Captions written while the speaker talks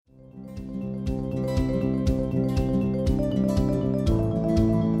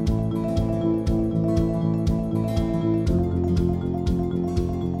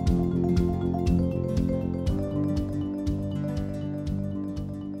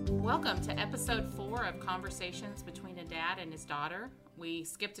Welcome to episode 4 of Conversations Between a Dad and His Daughter. We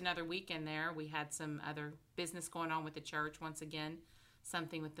skipped another week in there. We had some other business going on with the church. Once again,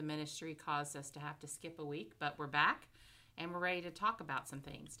 something with the ministry caused us to have to skip a week, but we're back and we're ready to talk about some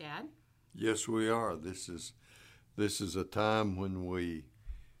things. Dad? Yes, we are. This is a time when we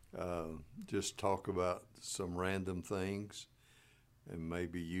just talk about some random things and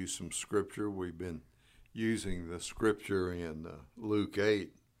maybe use some scripture. We've been using the scripture in Luke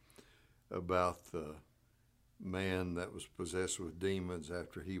 8 about the man that was possessed with demons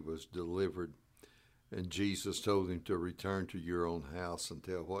after he was delivered. And Jesus told him to return to your own house and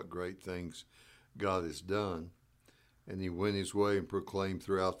tell what great things God has done. And he went his way and proclaimed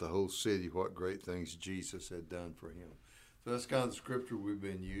throughout the whole city what great things Jesus had done for him. So that's kind of the scripture we've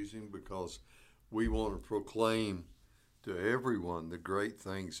been using because we want to proclaim to everyone the great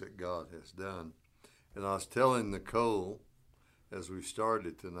things that God has done. And I was telling Nicole as we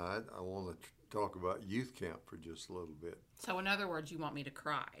started tonight, I want to talk about youth camp for just a little bit. So in other words, you want me to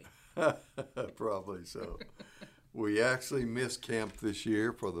cry? Probably so. We actually missed camp this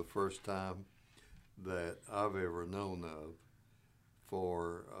year for the first time that I've ever known of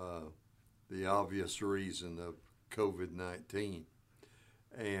for the obvious reason of COVID-19.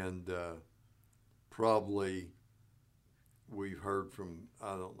 And probably we've heard from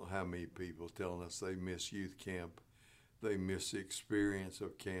I don't know how many people telling us they miss youth camp. They miss the experience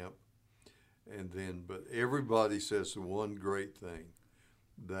of camp. And then, but everybody says the one great thing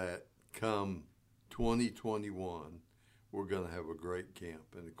that come 2021, we're going to have a great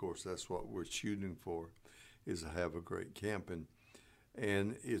camp. And of course, that's what we're shooting for, is to have a great camp.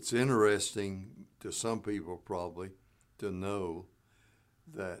 And it's interesting to some people probably to know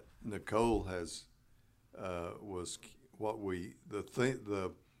that Nicole has was what the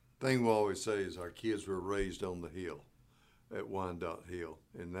thing we always say is our kids were raised on the hill at Wyandotte Hill,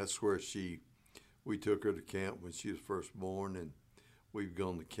 and that's where we took her to camp when she was first born, and we've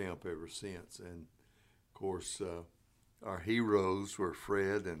gone to camp ever since. And of course, our heroes were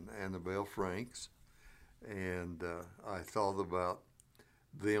Fred and Annabelle Franks, and I thought about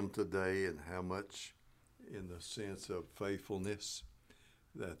them today and how much, in the sense of faithfulness,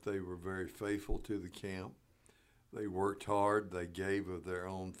 that they were very faithful to the camp. They worked hard. They gave of their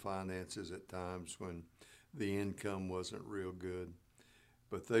own finances at times when the income wasn't real good.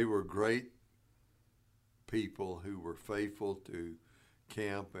 But they were great people who were faithful to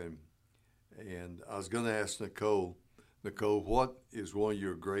camp. And I was going to ask Nicole, what is one of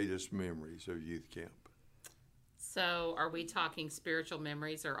your greatest memories of youth camp? So are we talking spiritual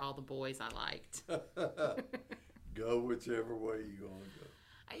memories or all the boys I liked? Go whichever way you want to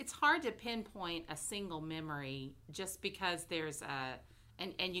go. It's hard to pinpoint a single memory just because there's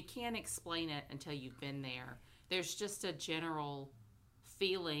and you can't explain it until you've been there. There's just a general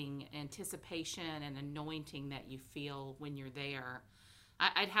feeling, anticipation, and anointing that you feel when you're there.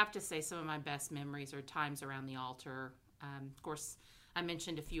 I'd have to say some of my best memories are times around the altar. Of course, I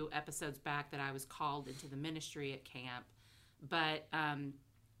mentioned a few episodes back that I was called into the ministry at camp, but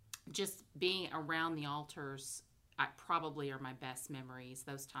just being around the altars probably are my best memories,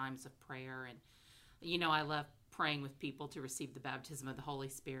 those times of prayer. And, I love praying with people to receive the baptism of the Holy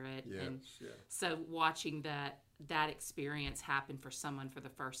Spirit. Yes, and yeah. So watching that experience happen for someone for the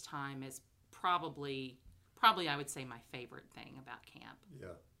first time is probably I would say my favorite thing about camp.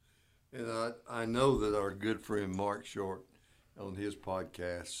 Yeah. And I know that our good friend Mark Short on his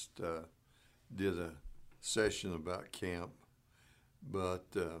podcast did a session about camp, but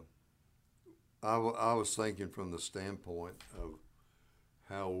I was thinking from the standpoint of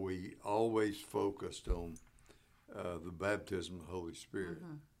how we always focused on the baptism of the Holy Spirit.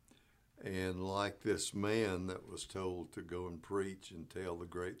 Mm-hmm. And like this man that was told to go and preach and tell the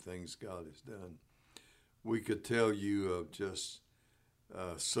great things God has done, we could tell you of just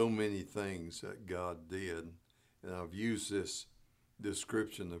so many things that God did. And I've used this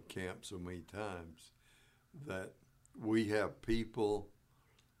description of camp so many times that we have people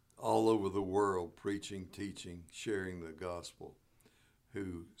all over the world preaching, teaching, sharing the gospel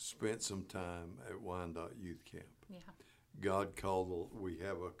who spent some time at Wyandotte Youth Camp. Yeah. God we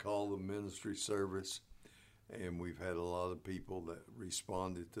have a call to ministry service, and we've had a lot of people that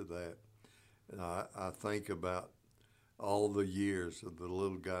responded to that. And I think about all the years of the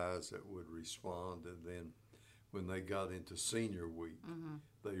little guys that would respond, and then when they got into senior week, mm-hmm.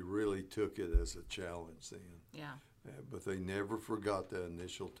 they really took it as a challenge then. Yeah. But they never forgot that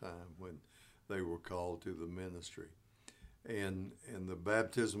initial time when they were called to the ministry. And the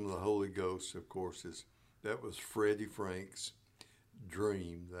baptism of the Holy Ghost, of course, that was Freddie Frank's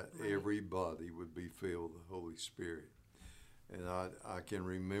dream, that everybody would be filled with the Holy Spirit. And I can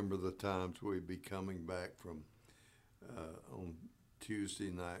remember the times we'd be coming back from, on Tuesday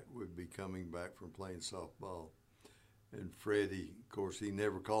night, we'd be coming back from playing softball. And Freddie, of course, he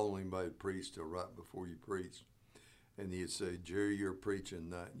never called anybody to preach till right before you preached. And he'd say, Jerry, you're preaching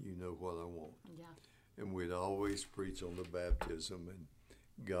tonight, and you know what I want. Yeah. And we'd always preach on the baptism, and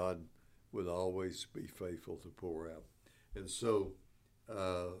God would always be faithful to pour out. And so,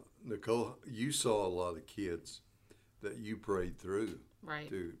 Nicole, you saw a lot of kids that you prayed through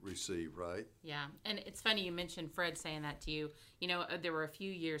to receive, right? Yeah. And it's funny you mentioned Fred saying that to you. You know, there were a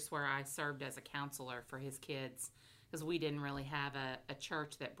few years where I served as a counselor for his kids because we didn't really have a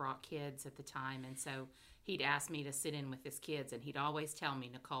church that brought kids at the time. And so he'd ask me to sit in with his kids, and he'd always tell me,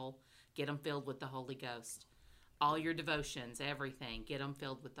 Nicole, get them filled with the Holy Ghost. All your devotions, everything, get them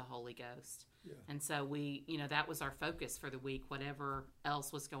filled with the Holy Ghost. Yeah. And so we, you know, that was our focus for the week. Whatever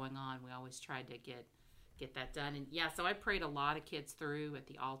else was going on, we always tried to get that done. And yeah, so I prayed a lot of kids through at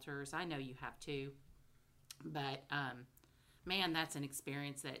the altars. I know you have too. But man, that's an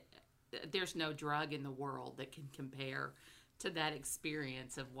experience that there's no drug in the world that can compare to that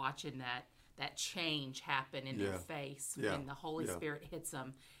experience of watching that change happen in their face when the Holy Spirit hits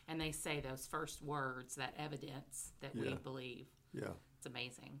them and they say those first words, that evidence that we believe. Yeah. It's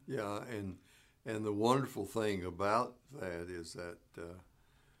amazing. Yeah, and the wonderful thing about that is that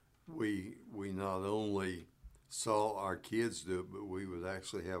we not only saw our kids do it, but we would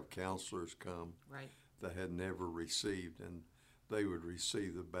actually have counselors come that had never received, and they would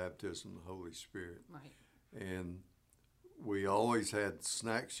receive the baptism of the Holy Spirit. Right. And we always had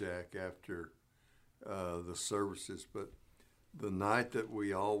snack shack after the services, but the night that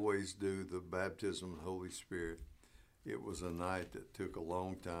we always do the baptism of the Holy Spirit, it was a night that took a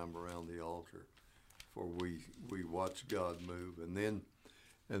long time around the altar, for we watched God move, and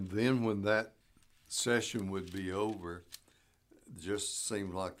then when that session would be over, it just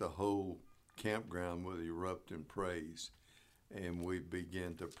seemed like the whole campground would erupt in praise, and we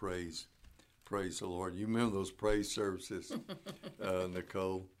began to praise the Lord. You remember those praise services,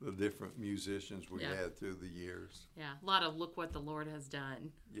 Nicole, the different musicians we had through the years. Yeah, a lot of "Look What the Lord Has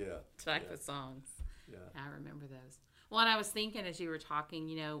Done" type of songs. Yeah, I remember those. Well, and I was thinking as you were talking,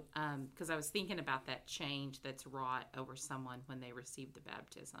 you know, because I was thinking about that change that's wrought over someone when they receive the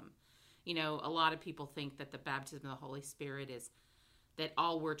baptism. You know, a lot of people think that the baptism of the Holy Spirit is that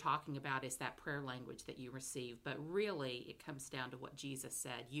all we're talking about is that prayer language that you receive. But really, it comes down to what Jesus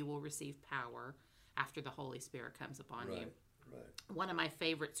said. You will receive power after the Holy Spirit comes upon you. Right. One of my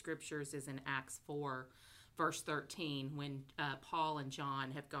favorite scriptures is in Acts 4, verse 13, when Paul and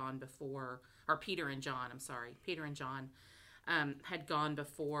John have gone before, or Peter and John had gone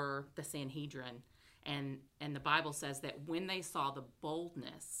before the Sanhedrin. And the Bible says that when they saw the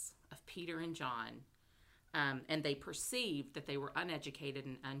boldness of Peter and John, and they perceived that they were uneducated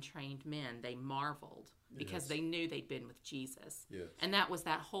and untrained men, they marveled because they knew they'd been with Jesus. Yes. And that was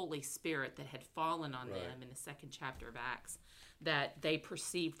that Holy Spirit that had fallen on them in the second chapter of Acts, that they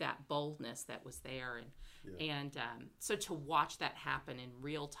perceived that boldness that was there. And so to watch that happen in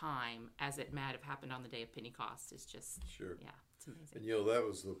real time as it might have happened on the day of Pentecost is just, it's amazing. And you know, that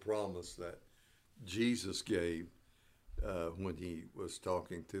was the promise that Jesus gave when he was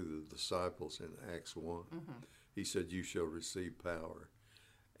talking to the disciples in Acts 1. Mm-hmm. He said, you shall receive power.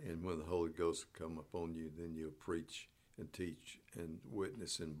 And when the Holy Ghost come upon you, then you'll preach and teach and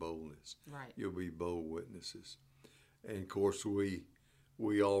witness in boldness. Right. You'll be bold witnesses. And of course,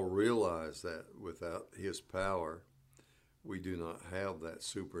 we all realize that without his power, we do not have that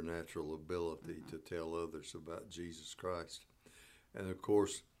supernatural ability to tell others about Jesus Christ. And of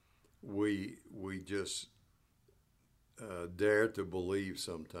course, we just dare to believe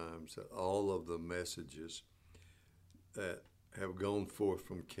sometimes that all of the messages that have gone forth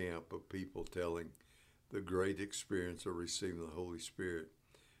from camp of people telling the great experience of receiving the Holy Spirit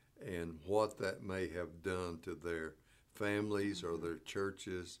and what that may have done to their families or their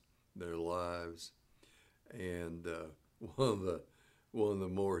churches, their lives. And one of the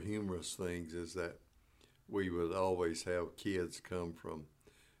more humorous things is that we would always have kids come from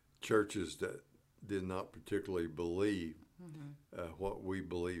churches that did not particularly believe what we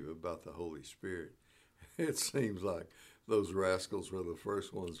believe about the Holy Spirit. It seems like those rascals were the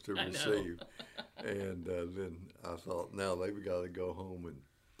first ones to receive. And then I thought, now they've got to go home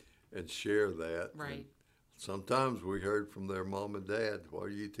and share that. Right. And sometimes we heard from their mom and dad, why are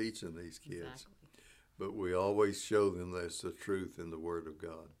you teaching these kids? Exactly. But we always show them that's the truth in the Word of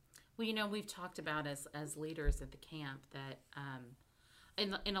God. Well, you know, we've talked about as leaders at the camp that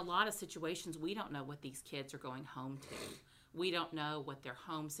in a lot of situations, we don't know what these kids are going home to. We don't know what their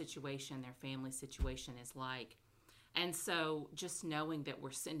home situation, their family situation is like. And so just knowing that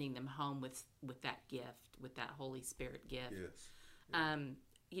we're sending them home with that gift, with that Holy Spirit gift. Yes.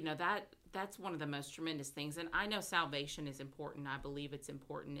 You know, that's one of the most tremendous things. And I know salvation is important. I believe it's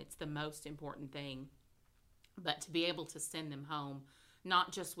important. It's the most important thing. But to be able to send them home,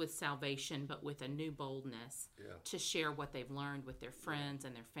 not just with salvation, but with a new boldness to share what they've learned with their friends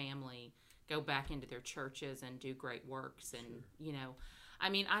and their family, go back into their churches and do great works. And, you know, I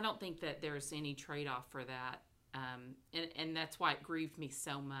mean, I don't think that there's any trade-off for that. And that's why it grieved me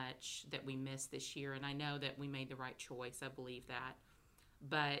so much that we missed this year. And I know that we made the right choice. I believe that.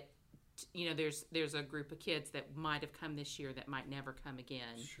 But, you know, there's a group of kids that might have come this year that might never come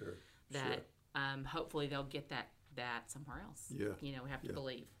again. Sure. That hopefully they'll get that somewhere else. Yeah. You know, we have to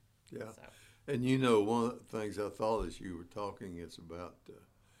believe. Yeah. So. And, you know, one of the things I thought as you were talking is about,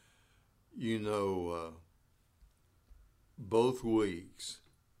 you know, both weeks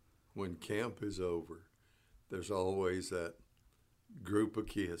when camp is over, there's always that group of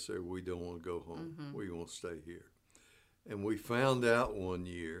kids that we don't want to go home. Mm-hmm. We want to stay here. And we found out one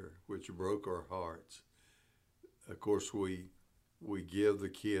year, which broke our hearts. Of course, we give the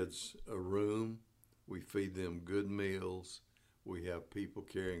kids a room. We feed them good meals. We have people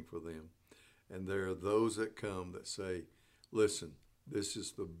caring for them. And there are those that come that say, listen, this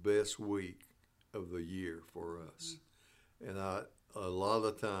is the best week of the year for us. Mm-hmm. And a lot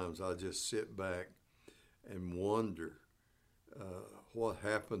of times I just sit back and wonder what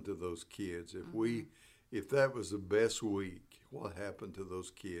happened to those kids. If that was the best week, what happened to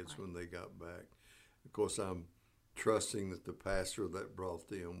those kids when they got back? Of course, I'm trusting that the pastor that brought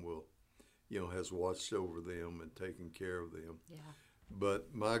them will, you know, has watched over them and taken care of them. Yeah.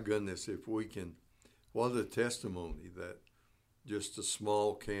 But my goodness, if we can, what a testimony that just a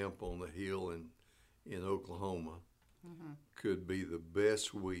small camp on the hill in Oklahoma could be the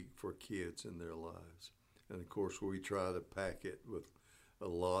best week for kids in their lives. And of course, we try to pack it with a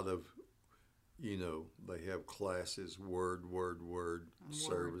lot of, you know, they have classes, word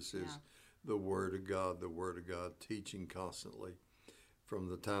services, the Word of God, teaching constantly from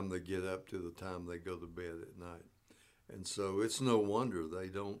the time they get up to the time they go to bed at night. And so it's no wonder they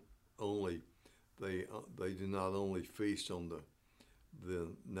do not only feast on the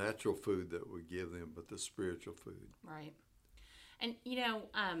natural food that we give them, but the spiritual food. Right. And, you know,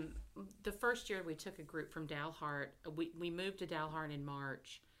 the first year we took a group from Dalhart, we moved to Dalhart in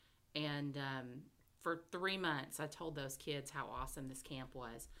March, and for 3 months I told those kids how awesome this camp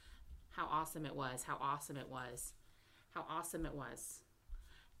was, how awesome it was, how awesome it was, how awesome it was.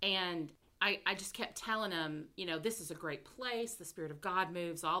 And I just kept telling them, you know, this is a great place, the Spirit of God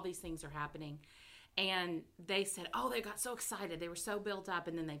moves, all these things are happening. And they said, oh, they got so excited. They were so built up,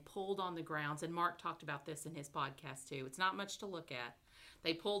 and then they pulled on the grounds. And Mark talked about this in his podcast, too. It's not much to look at.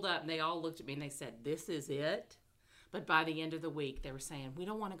 They pulled up, and they all looked at me, and they said, this is it? But by the end of the week, they were saying, we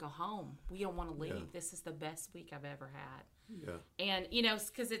don't want to go home. We don't want to leave. Yeah. This is the best week I've ever had. Yeah. And, you know,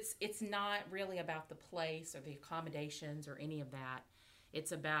 because it's not really about the place or the accommodations or any of that.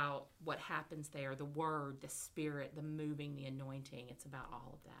 It's about what happens there, the Word, the Spirit, the moving, the anointing. It's about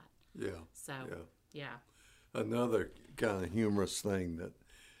all of that. Yeah. So, yeah. Another kind of humorous thing that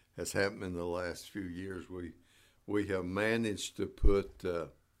has happened in the last few years, we have managed to put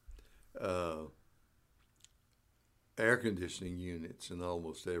air conditioning units in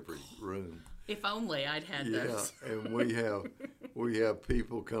almost every room. If only I'd had those. Yeah, and we have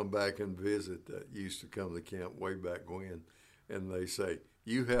people come back and visit that used to come to camp way back when, and they say,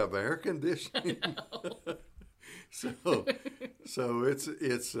 "You have air conditioning?" So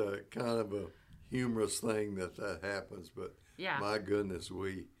it's a kind of a humorous thing that happens, but my goodness,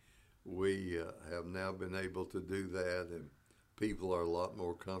 we have now been able to do that, and people are a lot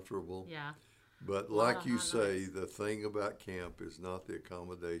more comfortable. Yeah. But like you say, the thing about camp is not the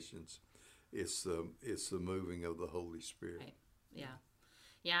accommodations; it's the moving of the Holy Spirit. Right.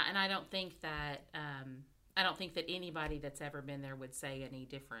 Yeah, and I don't think that anybody that's ever been there would say any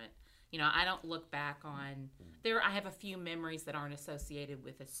different. You know, I don't look back on there. I have a few memories that aren't associated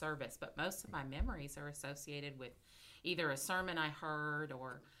with a service, but most of my memories are associated with either a sermon I heard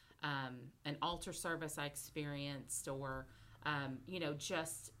or an altar service I experienced, or you know,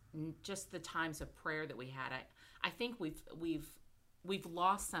 just the times of prayer that we had. I think we've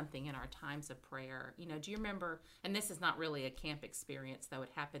lost something in our times of prayer. You know, do you remember? And this is not really a camp experience, though it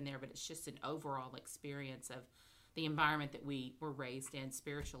happened there, but it's just an overall experience of the environment that we were raised in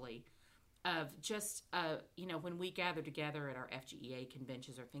spiritually. Of just, you know, when we gather together at our FGEA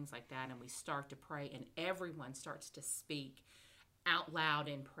conventions or things like that, and we start to pray, and everyone starts to speak, out loud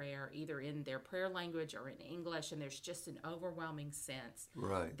in prayer, either in their prayer language or in English, and there's just an overwhelming sense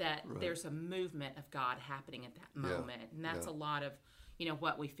that there's a movement of God happening at that moment. And that's a lot of,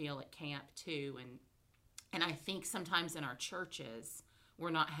 what we feel at camp too. And I think sometimes in our churches, we're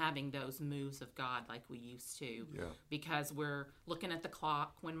not having those moves of God like we used to, because we're looking at the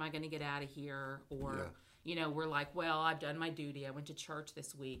clock. When am I going to get out of here? Or, we're like, well, I've done my duty. I went to church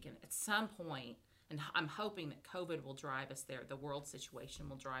this week. And at some point, and I'm hoping that COVID will drive us there, the world situation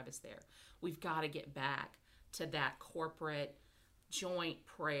will drive us there, we've got to get back to that corporate joint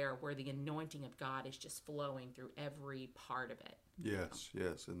prayer where the anointing of God is just flowing through every part of it. Yes.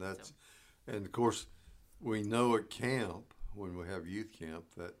 And of course, we know at camp, when we have youth camp,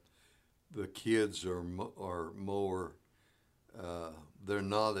 that the kids are more, they're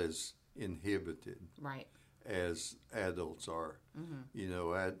not as inhibited as adults are.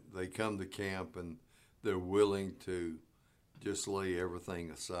 They come to camp and they're willing to just lay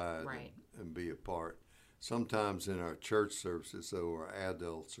everything aside and be a part. Sometimes in our church services, though, our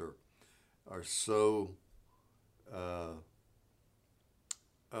adults are so,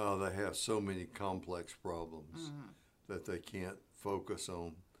 they have so many complex problems that they can't focus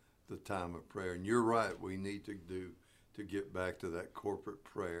on the time of prayer. And you're right, we need to get back to that corporate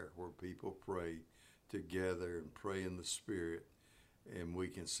prayer where people pray together and pray in the Spirit, and we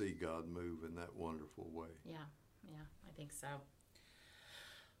can see God move in that wonderful way. Yeah, I think so.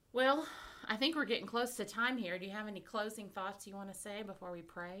 Well, I think we're getting close to time here. Do you have any closing thoughts you want to say before we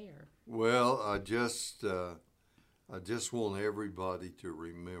pray? Or? Well, I just want everybody to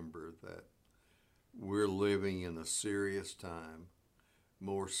remember that we're living in a serious time,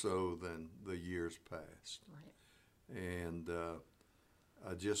 more so than the years past. Right. And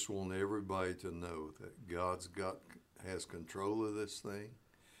I just want everybody to know that God's has control of this thing,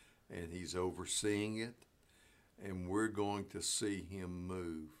 and He's overseeing it, and we're going to see Him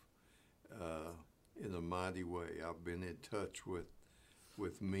move in a mighty way. I've been in touch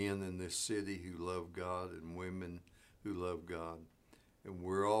with men in this city who love God and women who love God, and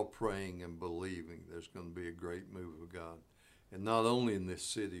we're all praying and believing there's going to be a great move of God, and not only in this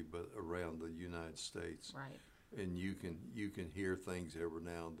city but around the United States. Right. And you can hear things every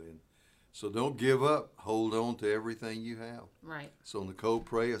now and then. So don't give up. Hold on to everything you have. Right. So Nicole,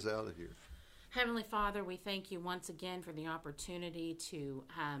 pray us out of here. Heavenly Father, we thank you once again for the opportunity to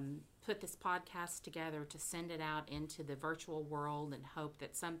put this podcast together, to send it out into the virtual world, and hope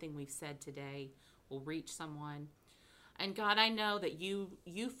that something we've said today will reach someone. And God, I know that you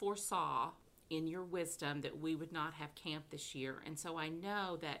foresaw in your wisdom that we would not have camp this year. And so I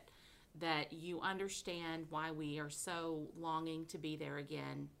know that you understand why we are so longing to be there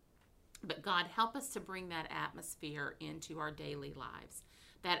again. But God, help us to bring that atmosphere into our daily lives,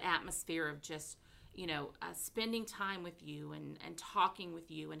 that atmosphere of just, spending time with you and talking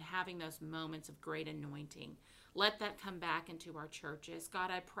with you and having those moments of great anointing. Let that come back into our churches. God,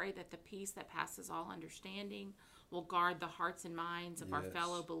 I pray that the peace that passes all understanding will guard the hearts and minds of our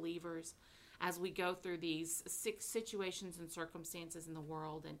fellow believers as we go through these situations and circumstances in the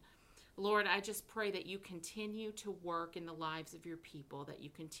world. And Lord, I just pray that you continue to work in the lives of your people, that you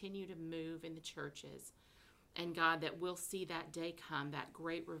continue to move in the churches. And God, that we'll see that day come, that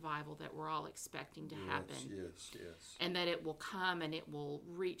great revival that we're all expecting to happen. Yes. And that it will come and it will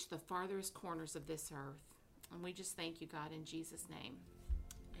reach the farthest corners of this earth. And we just thank you, God, in Jesus' name.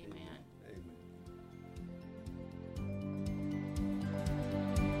 Amen.